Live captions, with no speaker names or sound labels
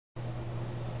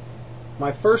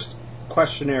My first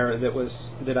questionnaire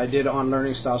that I did on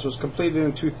learning styles was completed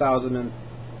in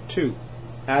 2002,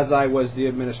 as I was the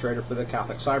administrator for the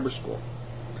Catholic Cyber School.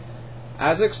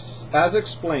 As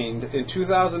explained, in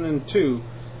 2002,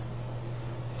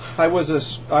 I was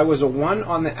a 1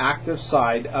 on the active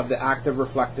side of the active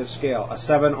reflective scale, a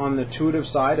 7 on the intuitive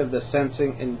side of the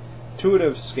sensing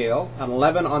intuitive scale, an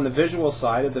 11 on the visual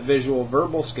side of the visual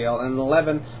verbal scale, and an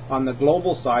 11 on the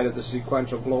global side of the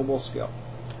sequential global scale.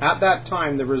 At that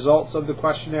time, the results of the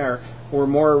questionnaire were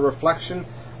more a reflection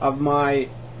of my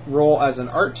role as an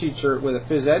art teacher with a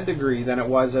phys ed degree than it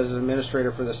was as an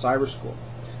administrator for the cyber school.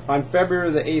 On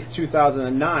February the 8th,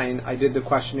 2009, I did the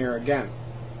questionnaire again.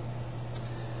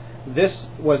 This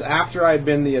was after I had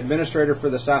been the administrator for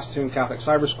the Saskatoon Catholic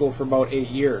Cyber School for about 8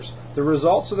 years. The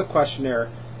results of the questionnaire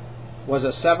was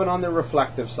a 7 on the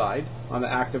reflective side, on the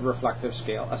active reflective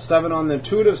scale, a 7 on the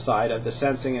intuitive side of the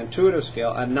sensing intuitive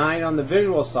scale, a 9 on the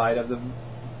visual side of the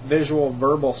visual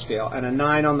verbal scale, and a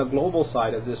 9 on the global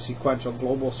side of the sequential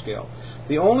global scale.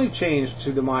 The only change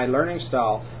to my learning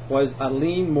style was a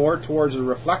lean more towards the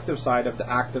reflective side of the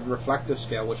active reflective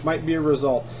scale, which might be a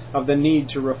result of the need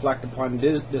to reflect upon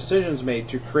decisions made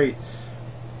to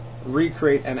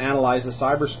recreate and analyze the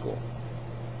cyber school.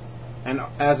 And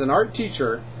as an art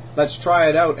teacher, let's try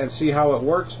it out and see how it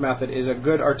works method is a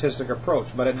good artistic approach,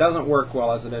 but it doesn't work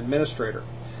well as an administrator.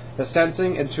 The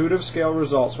sensing intuitive scale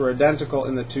results were identical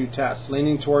in the two tests.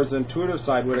 Leaning towards the intuitive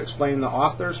side would explain the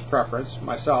author's preference,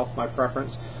 my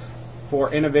preference,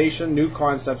 for innovation, new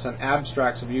concepts, and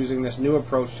abstracts of using this new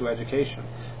approach to education.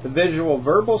 The visual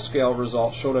verbal scale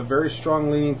results showed a very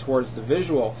strong leaning towards the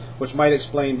visual, which might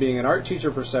explain being an art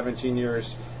teacher for 17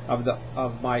 years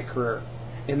of my career.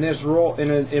 In this role,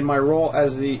 in my role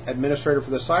as the administrator for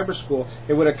the cyber school,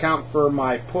 it would account for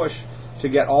my push to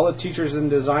get all the teachers and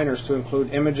designers to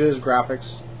include images,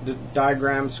 graphics,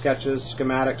 diagrams, sketches,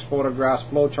 schematics, photographs,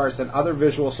 flowcharts, and other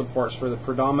visual supports for the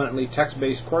predominantly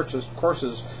text-based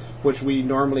courses which we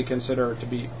normally consider to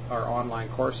be our online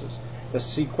courses. The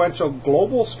sequential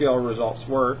global scale results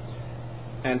were,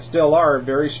 and still are,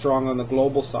 very strong on the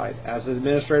global side. As the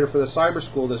administrator for the cyber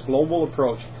school, this global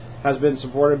approach has been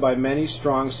supported by many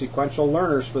strong sequential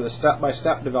learners for the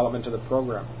step-by-step development of the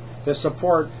program. This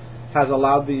support has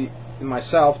allowed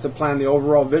myself to plan the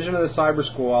overall vision of the cyber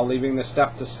school while leaving the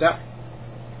step-to-step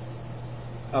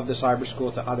of the cyber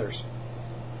school to others.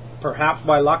 Perhaps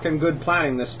by luck and good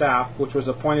planning, the staff, which was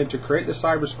appointed to create the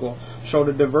cyber school, showed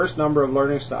a diverse number of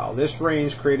learning styles. This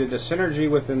range created a synergy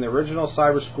within the original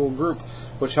cyber school group,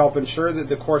 which helped ensure that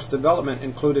the course development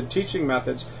included teaching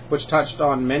methods which touched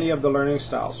on many of the learning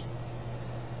styles.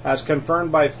 As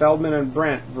confirmed by Feldman and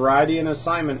Brent, variety in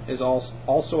assignment is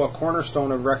also a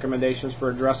cornerstone of recommendations for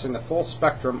addressing the full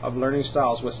spectrum of learning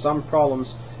styles, with some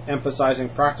problems emphasizing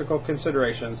practical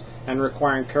considerations and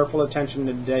requiring careful attention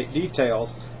to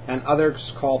details, and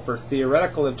others call for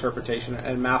theoretical interpretation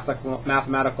and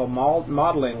mathematical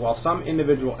modeling, while some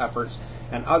individual efforts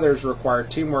and others require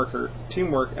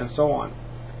teamwork, and so on.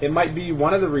 It might be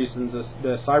one of the reasons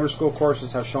the cyber school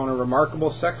courses have shown a remarkable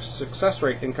success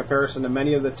rate in comparison to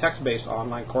many of the text-based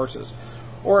online courses,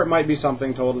 or it might be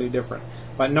something totally different.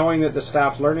 But knowing that the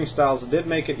staff's learning styles did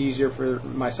make it easier for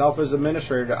myself as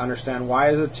administrator to understand why,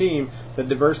 as a team, the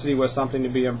diversity was something to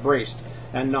be embraced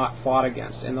and not fought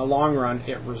against. In the long run,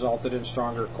 it resulted in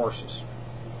stronger courses.